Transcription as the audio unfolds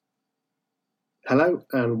Hello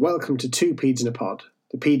and welcome to Two Peds in a Pod,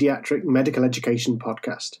 the paediatric medical education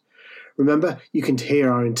podcast. Remember, you can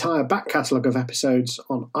hear our entire back catalogue of episodes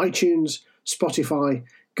on iTunes, Spotify,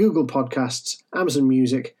 Google Podcasts, Amazon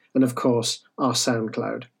Music, and of course, our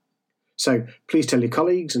SoundCloud. So please tell your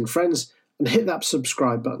colleagues and friends and hit that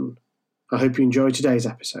subscribe button. I hope you enjoy today's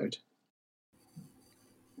episode.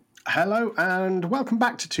 Hello and welcome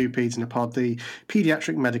back to Two Peds in a Pod, the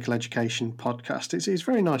paediatric medical education podcast. It's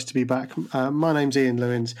very nice to be back. My name's Ian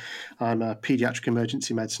Lewins. I'm a paediatric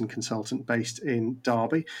emergency medicine consultant based in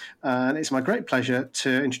Derby, and it's my great pleasure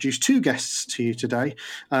to introduce two guests to you today.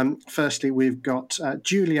 Firstly, we've got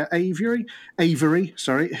Julia Avery,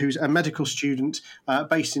 who's a medical student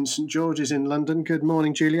based in St George's in London. Good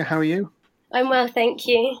morning, Julia. How are you? I'm well, thank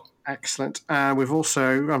you. Excellent. I'm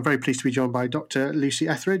very pleased to be joined by Dr. Lucy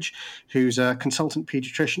Etheridge, who's a consultant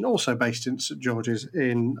paediatrician, also based in St George's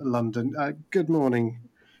in London. Good morning.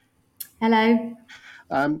 Hello.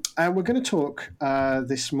 And we're going to talk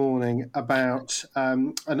this morning about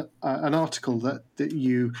an article that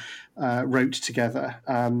you wrote together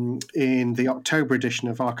in the October edition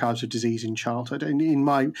of Archives of Disease in Childhood, in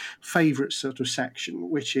my favourite sort of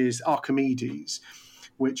section, which is Archimedes,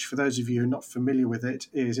 which, for those of you who are not familiar with it,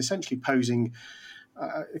 is essentially posing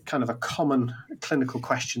kind of a common clinical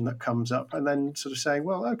question that comes up and then sort of saying,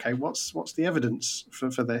 well, okay, what's the evidence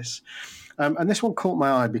for this? And this one caught my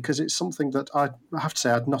eye because it's something that I have to say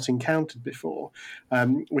I'd not encountered before,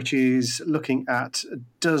 which is looking at,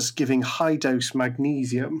 does giving high-dose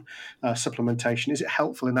magnesium supplementation, is it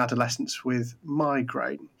helpful in adolescents with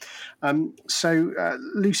migraine? So,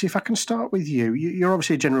 Lucy, if I can start with you. You're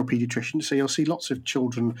obviously a general paediatrician, so you'll see lots of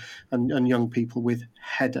children and young people with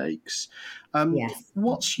headaches. Yes.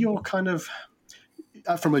 What's your kind of,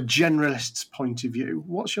 from a generalist's point of view,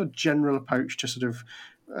 what's your general approach to sort of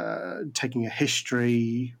taking a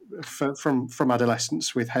history from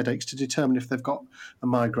adolescents with headaches to determine if they've got a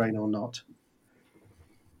migraine or not?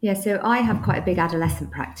 Yeah, so I have quite a big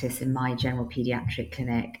adolescent practice in my general paediatric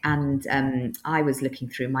clinic, and I was looking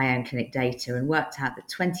through my own clinic data and worked out that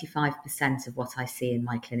 25% of what I see in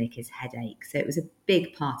my clinic is headache. So it was a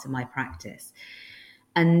big part of my practice.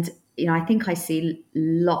 And, I think I see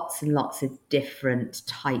lots and lots of different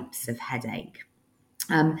types of headache.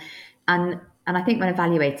 And I think when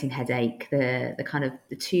evaluating headache, the kind of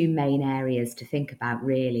the two main areas to think about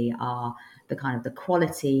really are the kind of the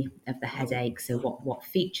quality of the headache, so what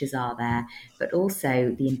features are there, but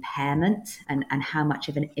also the impairment and how much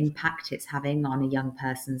of an impact it's having on a young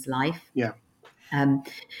person's life. Yeah. And,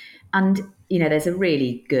 there's a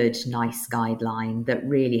really good, nice guideline that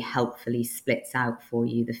really helpfully splits out for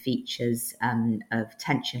you the features of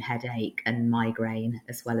tension headache and migraine,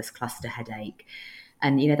 as well as cluster headache.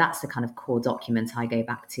 And, that's the kind of core document I go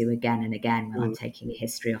back to again and again when I'm taking a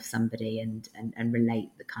history of somebody and relate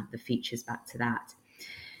the kind of the features back to that.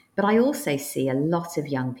 But I also see a lot of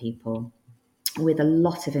young people with a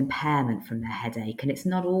lot of impairment from their headache, and it's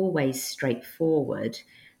not always straightforward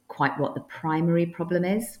quite what the primary problem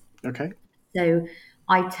is. Okay. So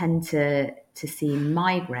I tend to see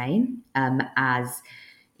migraine as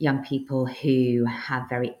young people who have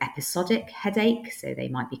very episodic headache. So they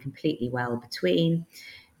might be completely well between.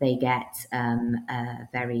 They get a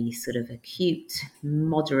very sort of acute,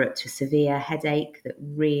 moderate to severe headache that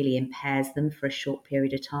really impairs them for a short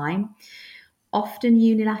period of time. Often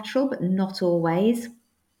unilateral, but not always.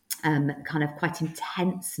 Kind of quite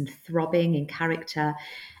intense and throbbing in character.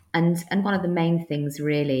 And one of the main things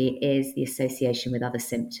really is the association with other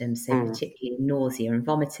symptoms, so particularly nausea and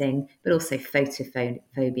vomiting, but also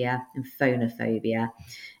photophobia and phonophobia.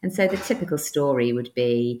 And so the typical story would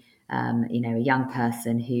be, a young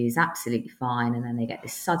person who's absolutely fine, and then they get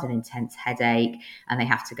this sudden intense headache and they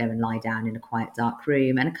have to go and lie down in a quiet, dark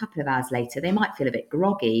room. And a couple of hours later, they might feel a bit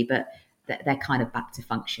groggy, but they're kind of back to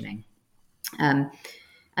functioning.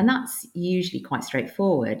 And that's usually quite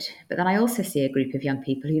straightforward. But then I also see a group of young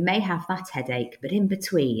people who may have that headache, but in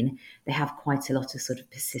between, they have quite a lot of sort of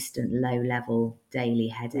persistent low-level daily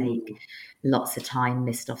headache, lots of time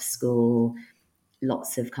missed off school,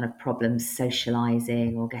 lots of kind of problems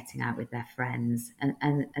socializing or getting out with their friends.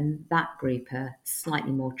 And that group are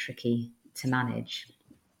slightly more tricky to manage.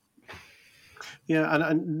 Yeah,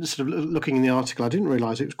 and sort of looking in the article, I didn't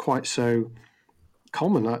realise it was quite so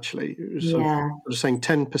common, actually. It was sort of saying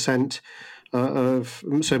 10%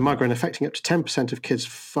 so migraine affecting up to 10% of kids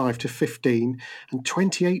 5 to 15 and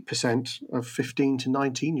 28% of 15 to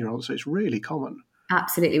 19-year-olds. So it's really common.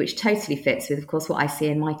 Absolutely, which totally fits with, of course, what I see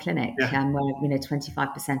in my clinic, where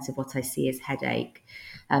 25% of what I see is headache.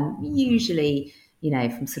 Usually,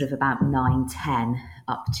 from sort of about 9, 10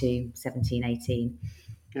 up to 17, 18.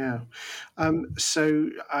 Yeah. So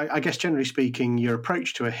I guess generally speaking, your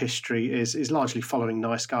approach to a history is largely following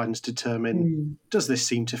NICE guidance to determine, Mm. does this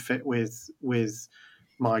seem to fit with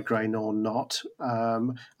migraine or not?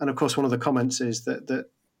 And of course, one of the comments is that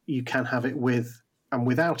you can have it with and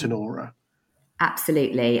without an aura.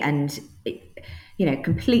 Absolutely. And,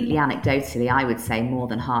 completely anecdotally, I would say more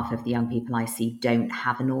than half of the young people I see don't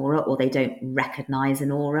have an aura, or they don't recognize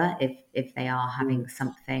an aura if they are having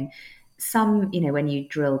something. Some, when you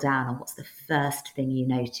drill down on what's the first thing you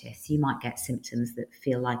notice, you might get symptoms that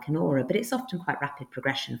feel like an aura, but it's often quite rapid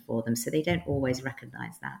progression for them. So they don't always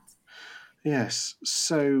recognize that. Yes.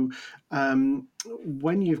 So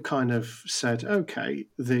when you've kind of said, okay,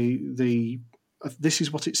 the this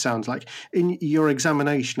is what it sounds like in your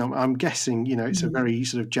examination, I'm guessing, it's a Mhm. very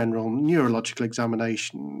sort of general neurological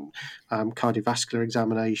examination, cardiovascular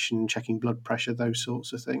examination, checking blood pressure, those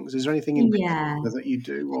sorts of things. Is there anything in Yeah. particular that you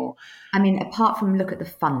do, or? I mean, apart from look at the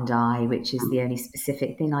fundi, which is Mm, the only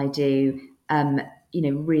specific thing I do,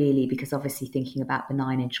 really, because obviously thinking about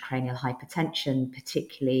benign intracranial hypertension,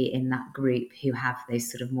 particularly in that group who have those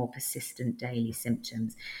sort of more persistent daily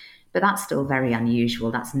symptoms. But that's still very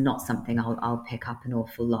unusual. That's not something I'll pick up an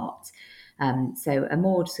awful lot. So a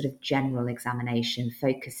more sort of general examination,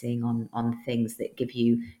 focusing on things that give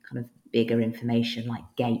you kind of bigger information like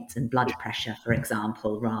gait and blood pressure, for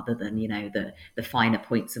example, rather than the finer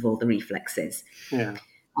points of all the reflexes. yeah.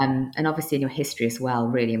 And obviously in your history as well,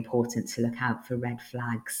 really important to look out for red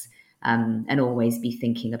flags. And always be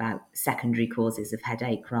thinking about secondary causes of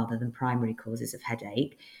headache rather than primary causes of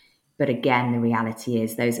headache. But again, the reality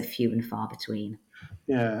is those are few and far between.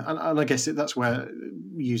 Yeah, and I guess that's where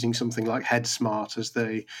using something like HeadSmart as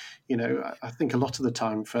I think a lot of the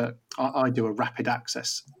time I do a rapid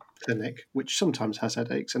access clinic, which sometimes has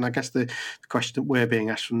headaches, and I guess the question that we're being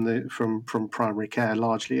asked from primary care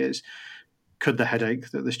largely is, could the headache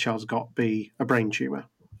that this child's got be a brain tumour?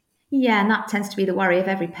 Yeah, and that tends to be the worry of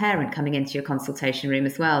every parent coming into your consultation room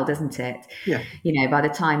as well, doesn't it? Yeah, By the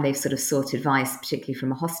time they've sort of sought advice, particularly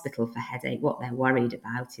from a hospital for headache, what they're worried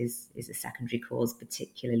about is a secondary cause,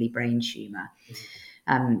 particularly brain tumour.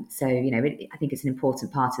 So, I think it's an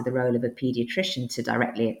important part of the role of a paediatrician to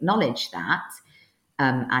directly acknowledge that,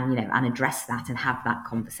 and address that and have that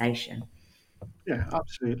conversation. yeah,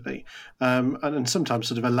 absolutely. And sometimes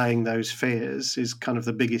sort of allaying those fears is kind of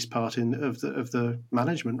the biggest part of the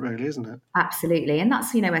management, really, isn't it? Absolutely. And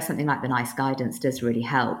that's, where something like the NICE guidance does really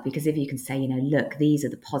help, because if you can say, look, these are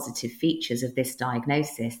the positive features of this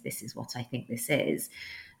diagnosis, this is what I think this is,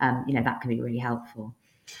 that can be really helpful.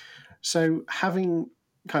 So, having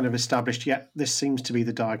kind of established, yeah, this seems to be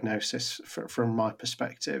the diagnosis from my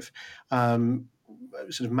perspective, um,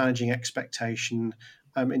 sort of managing expectation.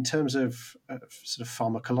 In terms of sort of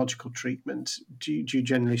pharmacological treatment, do you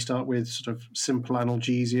generally start with sort of simple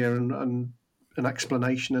analgesia and an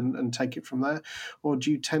explanation and take it from there? Or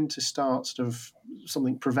do you tend to start sort of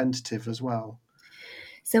something preventative as well?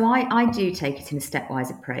 So I do take it in a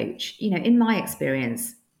stepwise approach. In my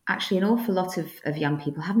experience, actually an awful lot of young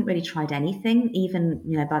people haven't really tried anything, even,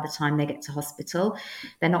 by the time they get to hospital.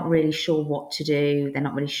 They're not really sure what to do. They're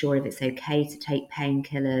not really sure if it's okay to take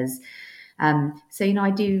painkillers. So, I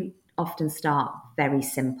do often start very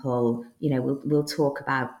simple. We'll talk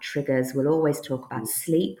about triggers. We'll always talk about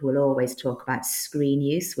sleep. We'll always talk about screen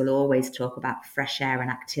use. We'll always talk about fresh air and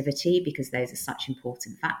activity, because those are such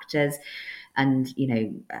important factors. And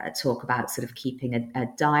talk about sort of keeping a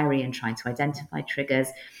diary and trying to identify triggers.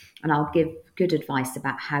 And I'll give good advice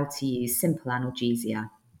about how to use simple analgesia.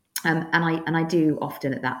 And I do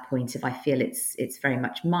often at that point, if I feel it's very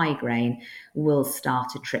much migraine, will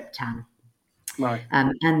start a triptan. Right.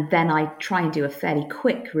 And then I try and do a fairly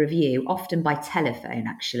quick review, often by telephone,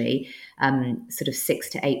 actually, sort of 6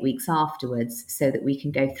 to 8 weeks afterwards, so that we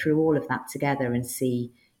can go through all of that together and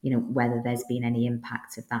see, whether there's been any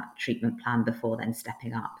impact of that treatment plan before then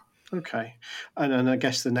stepping up. Okay, and I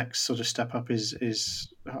guess the next sort of step up is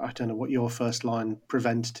I don't know what your first line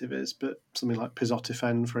preventative is, but something like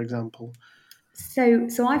pizotifen, for example. So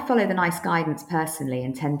I follow the NICE guidance personally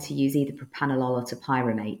and tend to use either propranolol or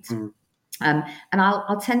topiramate. Mm, And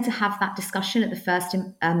I'll tend to have that discussion at the first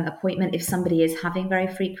appointment if somebody is having very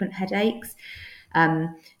frequent headaches.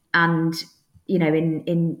 And,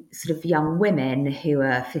 in sort of young women who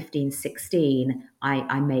are 15, 16,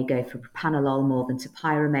 I may go for propranolol more than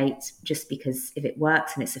topiramate, just because if it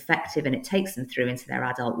works and it's effective and it takes them through into their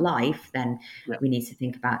adult life, then yeah. we need to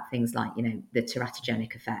think about things like, the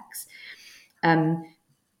teratogenic effects. Um,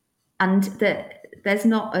 and there's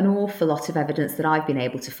not an awful lot of evidence that I've been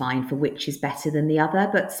able to find for which is better than the other,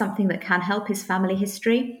 but something that can help is family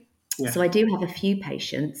history. Yeah. So I do have a few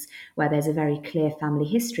patients where there's a very clear family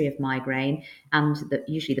history of migraine, and that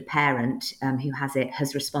usually the parent who has it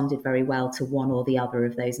has responded very well to one or the other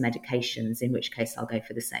of those medications, in which case I'll go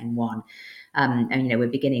for the same one. And we're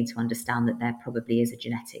beginning to understand that there probably is a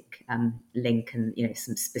genetic link, and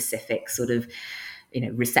some specific sort of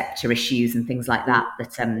receptor issues and things like that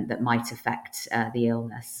that might affect the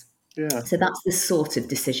illness. Yeah. So that's the sort of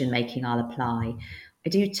decision making I'll apply. I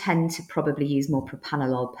do tend to probably use more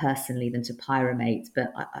propranolol personally than topiramate,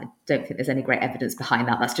 but I don't think there's any great evidence behind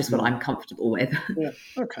that. That's just what I'm comfortable with. Yeah.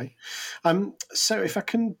 Okay. So if I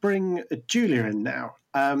can bring Julia in now.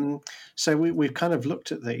 So we've kind of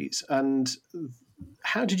looked at these, and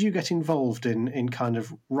how did you get involved in kind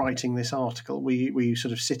of writing this article? Were you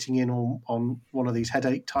sort of sitting in on one of these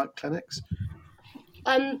headache type clinics?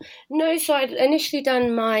 No, so I'd initially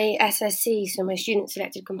done my SSC, so my student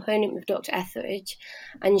selected component, with Dr. Etheridge,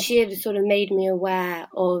 and she had sort of made me aware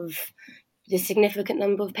of the significant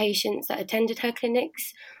number of patients that attended her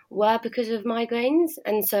clinics were because of migraines.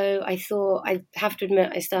 And so I thought, I have to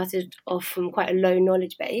admit, I started off from quite a low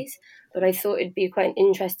knowledge base, but I thought it'd be quite an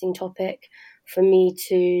interesting topic for me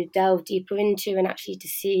to delve deeper into, and actually to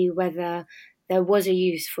see whether there was a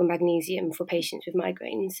use for magnesium for patients with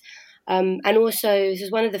migraines. And also, this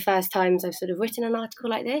is one of the first times I've sort of written an article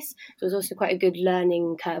like this. So it was also quite a good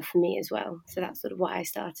learning curve for me as well. So that's sort of why I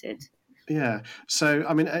started. Yeah. So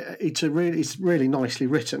I mean, it's really nicely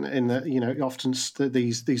written. In that, often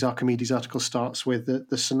these Archimedes articles starts with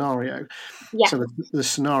the scenario. Yeah. So the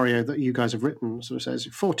scenario that you guys have written sort of says,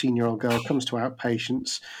 14-year-old girl comes to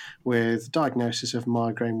outpatients with diagnosis of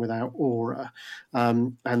migraine without aura,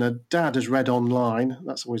 and her dad has read online.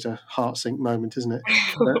 That's always a heart sink moment, isn't it?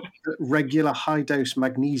 That regular high dose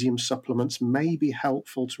magnesium supplements may be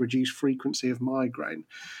helpful to reduce frequency of migraine.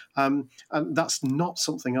 And that's not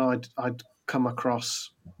something I'd come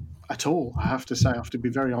across at all. I have to say, I have to be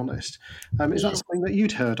very honest. Is that something that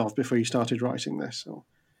you'd heard of before you started writing this? Or?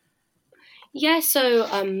 Yeah, so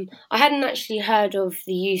I hadn't actually heard of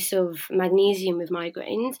the use of magnesium with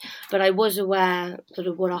migraines, but I was aware sort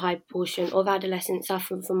of what a high proportion of adolescents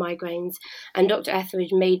suffer from migraines, and Dr.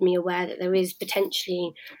 Etheridge made me aware that there is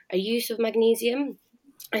potentially a use of magnesium,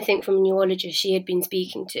 I think from a neurologist she had been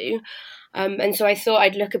speaking to. And so I thought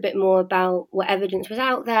I'd look a bit more about what evidence was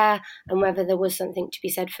out there and whether there was something to be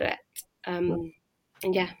said for it. And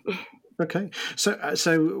yeah. Okay,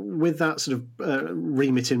 so with that sort of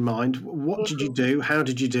remit in mind, what did you do? How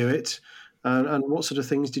did you do it? And what sort of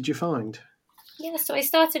things did you find? Yeah, so I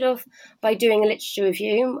started off by doing a literature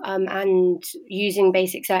review and using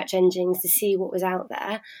basic search engines to see what was out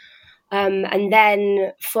there. And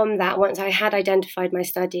then from that, once I had identified my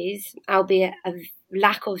studies, albeit a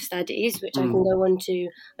lack of studies, which I can go on to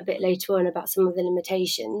a bit later on about some of the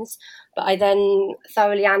limitations, but I then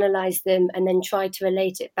thoroughly analysed them and then tried to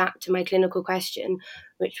relate it back to my clinical question,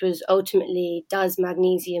 which was ultimately, does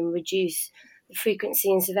magnesium reduce the frequency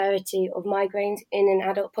and severity of migraines in an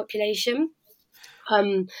adult population?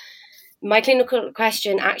 My clinical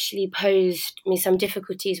question actually posed me some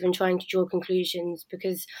difficulties when trying to draw conclusions,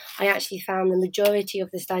 because I actually found the majority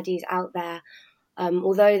of the studies out there,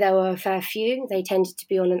 although there were a fair few, they tended to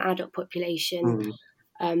be on an adult population,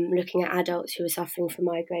 looking at adults who were suffering from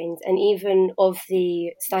migraines. And even of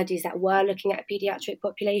the studies that were looking at a pediatric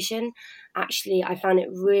population, actually I found it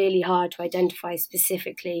really hard to identify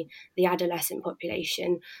specifically the adolescent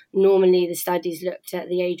population. Normally the studies looked at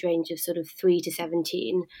the age range of sort of 3 to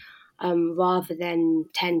 17. Rather than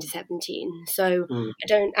 10 to 17. So I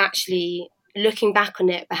don't actually, looking back on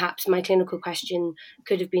it, perhaps my clinical question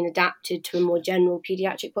could have been adapted to a more general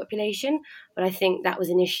pediatric population, but I think that was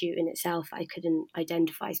an issue in itself. I couldn't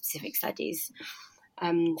identify specific studies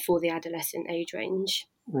for the adolescent age range.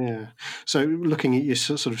 Yeah. So looking at your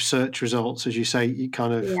sort of search results, as you say, you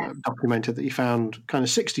kind of documented that you found kind of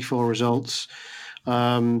 64 results,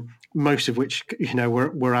 most of which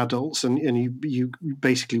were adults, and you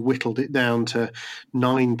basically whittled it down to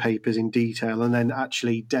 9 papers in detail, and then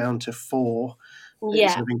actually down to 4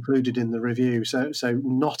 sort of included in the review. So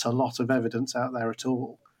not a lot of evidence out there at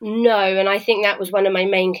all. No, and I think that was one of my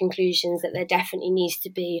main conclusions, that there definitely needs to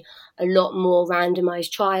be a lot more randomized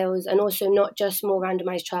trials, and also not just more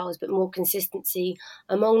randomized trials, but more consistency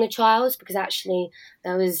among the trials, because actually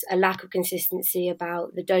there was a lack of consistency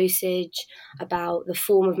about the dosage, about the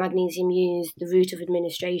form of magnesium used, the route of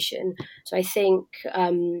administration. So I think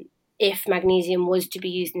if magnesium was to be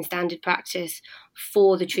used in standard practice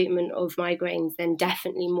for the treatment of migraines, then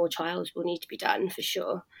definitely more trials will need to be done for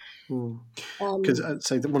sure. Because I'd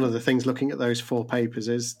say that one of the things looking at those 4 papers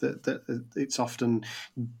is that it's often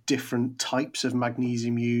different types of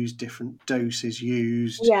magnesium used, different doses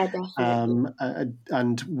used, Yeah, definitely.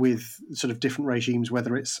 and with sort of different regimes,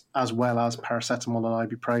 whether it's as well as paracetamol and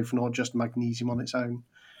ibuprofen or just magnesium on its own.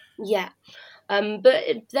 Yeah. But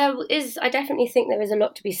I definitely think there is a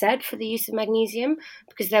lot to be said for the use of magnesium,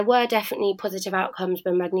 because there were definitely positive outcomes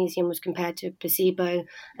when magnesium was compared to placebo,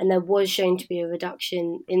 and there was shown to be a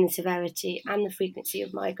reduction in the severity and the frequency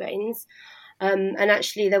of migraines. And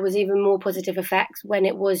actually, there was even more positive effects when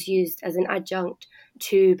it was used as an adjunct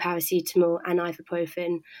to paracetamol and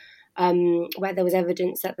ibuprofen, where there was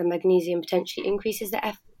evidence that the magnesium potentially increases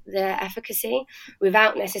the efficacy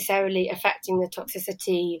without necessarily affecting the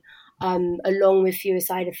toxicity, along with fewer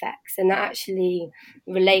side effects. And that actually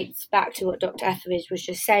relates back to what Dr. Etheridge was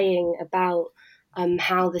just saying about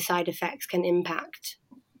how the side effects can impact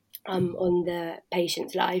on the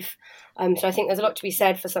patient's life. So I think there's a lot to be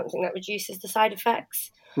said for something that reduces the side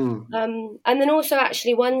effects. And then also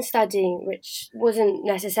actually one study, which wasn't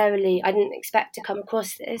necessarily, I didn't expect to come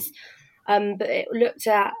across this, but it looked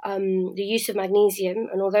at the use of magnesium,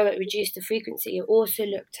 and although it reduced the frequency, it also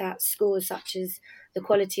looked at scores such as the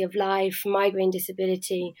quality of life, migraine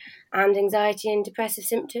disability, and anxiety and depressive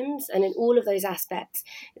symptoms. And in all of those aspects,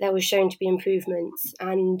 there was shown to be improvements.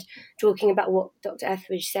 And talking about what Dr.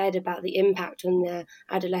 Etheridge said about the impact on the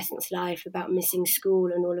adolescent's life, about missing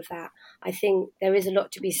school and all of that, I think there is a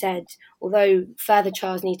lot to be said. Although further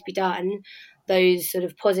trials need to be done, those sort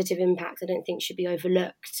of positive impacts I don't think should be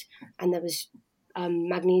overlooked. And there was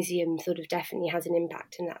magnesium sort of definitely has an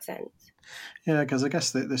impact in that sense. Yeah, because I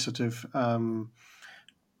guess the sort of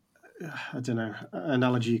I don't know,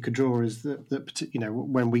 analogy you could draw is that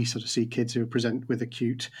when we sort of see kids who present with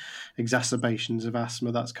acute exacerbations of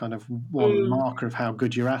asthma, that's kind of one marker of how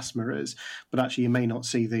good your asthma is. But actually, you may not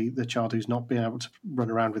see the child who's not being able to run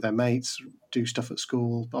around with their mates, do stuff at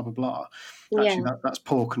school, blah blah blah. Actually, that's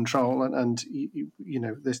poor control, and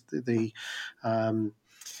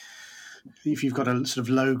if you've got a sort of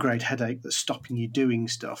low-grade headache that's stopping you doing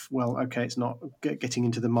stuff, well, okay, it's not getting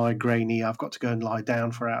into the migraine. I've got to go and lie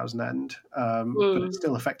down for hours on end, but it's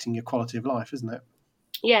still affecting your quality of life, isn't it?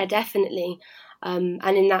 Yeah, definitely. And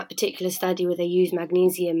in that particular study where they used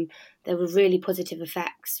magnesium, there were really positive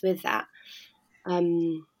effects with that.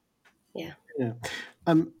 Yeah.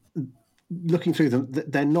 Looking through them,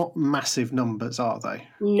 they're not massive numbers, are they?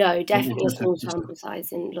 No, definitely a small sample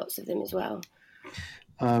size in lots of them as well.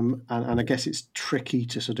 And I guess it's tricky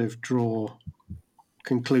to sort of draw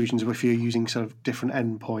conclusions if you're using sort of different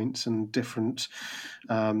endpoints and different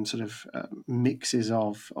mixes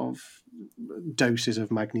of doses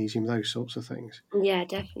of magnesium, those sorts of things. Yeah,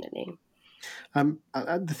 definitely.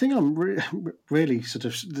 The thing really sort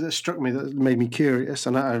of that struck me, that made me curious,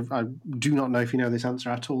 and I do not know if you know this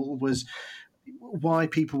answer at all, was why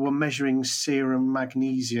people were measuring serum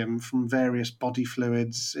magnesium from various body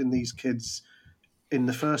fluids in these kids in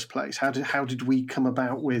the first place. How did we come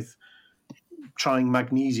about with trying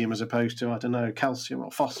magnesium as opposed to, I don't know, calcium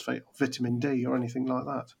or phosphate or vitamin D or anything like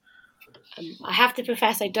that? I have to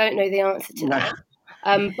profess I don't know the answer to that.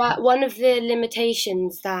 But one of the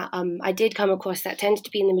limitations that I did come across that tended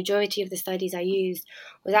to be in the majority of the studies I used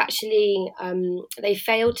was actually they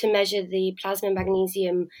failed to measure the plasma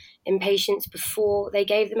magnesium in patients before they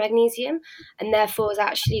gave the magnesium, and therefore it was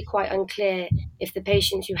actually quite unclear if the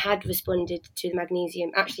patients who had responded to the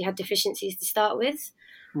magnesium actually had deficiencies to start with.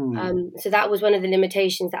 So that was one of the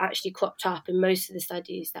limitations that actually cropped up in most of the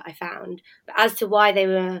studies that I found. But as to why they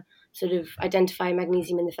were sort of identifying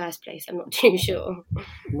magnesium in the first place, I'm not too sure.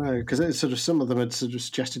 No, because sort of some of them had sort of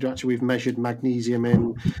suggested actually we've measured magnesium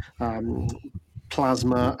in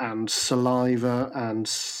plasma and saliva and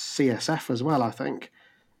CSF as well, I think.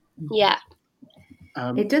 Yeah.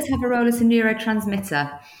 It does have a role as a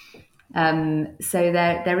neurotransmitter. So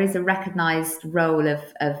there is a recognised role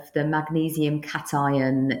of the magnesium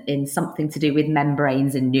cation in something to do with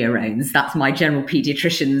membranes and neurons. That's my general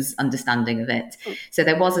paediatrician's understanding of it. So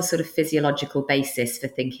there was a sort of physiological basis for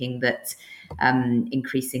thinking that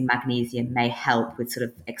increasing magnesium may help with sort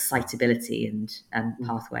of excitability and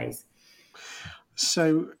pathways.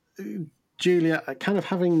 So, Julia, kind of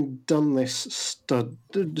having done this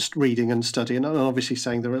just reading and studying, and obviously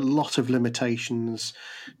saying there are a lot of limitations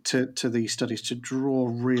to these studies to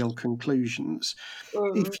draw real conclusions.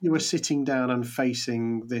 If you were sitting down and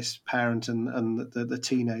facing this parent and the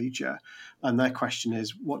teenager, and their question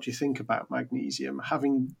is, what do you think about magnesium?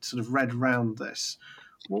 Having sort of read round this,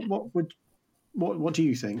 what do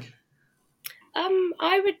you think?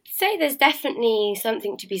 I would say there's definitely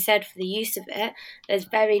something to be said for the use of it. There's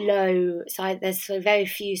there's very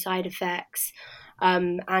few side effects,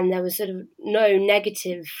 and there was sort of no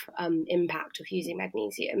negative impact of using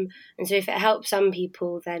magnesium. And so if it helps some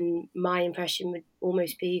people, then my impression would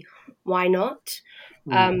almost be, why not?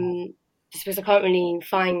 Because I can't really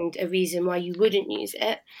find a reason why you wouldn't use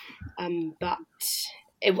it, but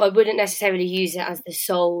I wouldn't necessarily use it as the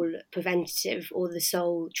sole preventative or the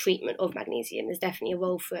sole treatment of magnesium. There's definitely a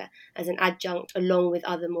role for it as an adjunct along with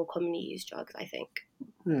other more commonly used drugs, I think.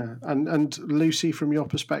 Yeah, and Lucy, from your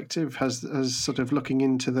perspective, has sort of looking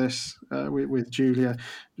into this with Julia,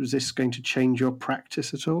 was this going to change your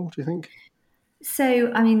practice at all, do you think?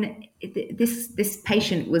 So, I mean, this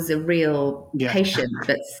patient was a real patient,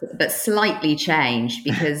 but slightly changed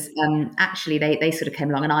because actually they sort of came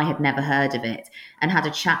along and I had never heard of it, and had a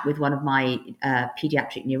chat with one of my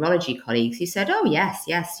pediatric neurology colleagues who said, "Oh yes,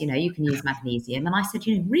 you can use magnesium." And I said,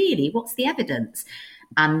 "Really? What's the evidence?"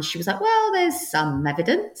 And she was like, "Well, there's some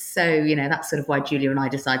evidence." So, that's sort of why Julia and I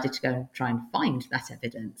decided to go and try and find that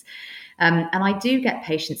evidence. And I do get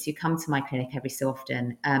patients who come to my clinic every so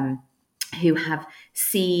often who have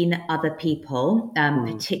seen other people,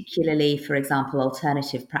 particularly, for example,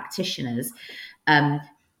 alternative practitioners,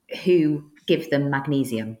 who give them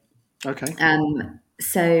magnesium. Okay.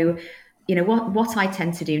 So, what I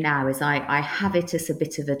tend to do now is I have it as a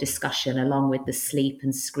bit of a discussion along with the sleep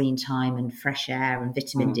and screen time and fresh air and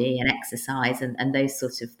vitamin D and exercise and those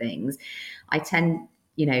sorts of things. I tend,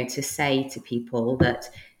 to say to people that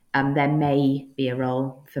there may be a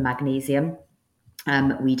role for magnesium.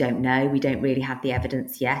 We don't know. We don't really have the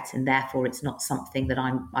evidence yet, and therefore it's not something that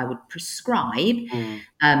I would prescribe.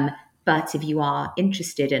 But if you are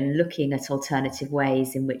interested in looking at alternative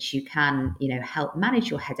ways in which you can, help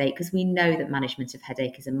manage your headache, because we know that management of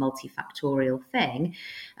headache is a multifactorial thing,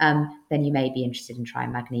 then you may be interested in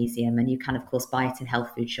trying magnesium, and you can, of course, buy it in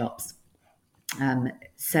health food shops.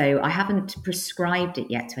 So I haven't prescribed it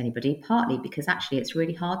yet to anybody, partly because actually it's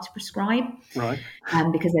really hard to prescribe, right?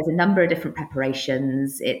 Because there's a number of different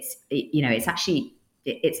preparations. It's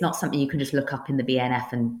not something you can just look up in the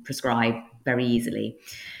BNF and prescribe very easily.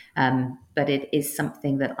 But it is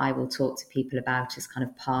something that I will talk to people about as kind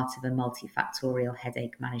of part of a multifactorial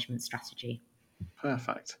headache management strategy.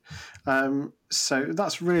 Perfect. So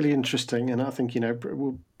that's really interesting, and I think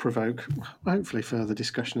will provoke hopefully further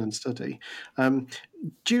discussion and study.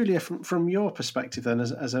 Julia, from your perspective, then,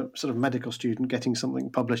 as a sort of medical student getting something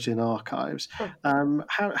published in archives,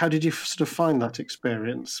 how did you sort of find that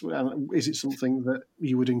experience? Is it something that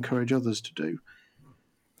you would encourage others to do?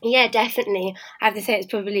 Yeah, definitely. I have to say it's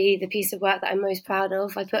probably the piece of work that I'm most proud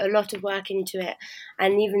of. I put a lot of work into it,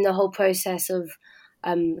 and even the whole process of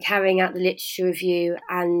carrying out the literature review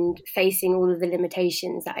and facing all of the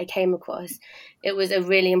limitations that I came across, it was a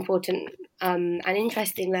really important and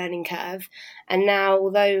interesting learning curve. And now,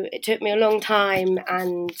 although it took me a long time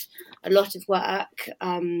and a lot of work,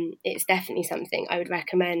 it's definitely something I would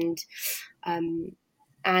recommend. And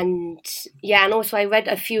also I read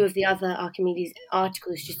a few of the other Archimedes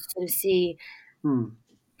articles just to sort of see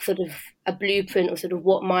sort of a blueprint or sort of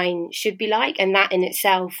what mine should be like, and that in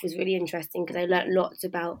itself was really interesting because I learned lots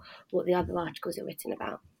about what the other articles are written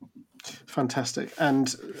about. Fantastic.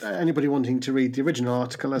 And anybody wanting to read the original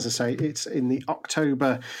article, as I say, it's in the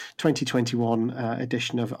October 2021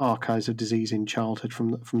 edition of Archives of Disease in Childhood from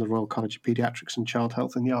the Royal College of Paediatrics and Child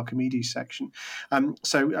Health in the Archimedes section.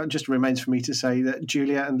 So it just remains for me to say that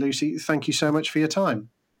Julia and Lucy, thank you so much for your time.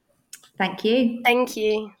 Thank you. Thank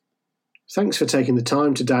you. Thanks for taking the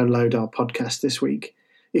time to download our podcast this week.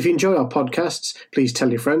 If you enjoy our podcasts, please tell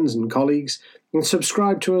your friends and colleagues and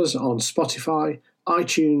subscribe to us on Spotify,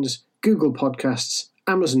 iTunes, Google Podcasts,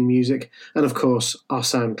 Amazon Music, and of course, our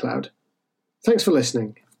SoundCloud. Thanks for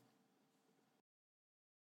listening.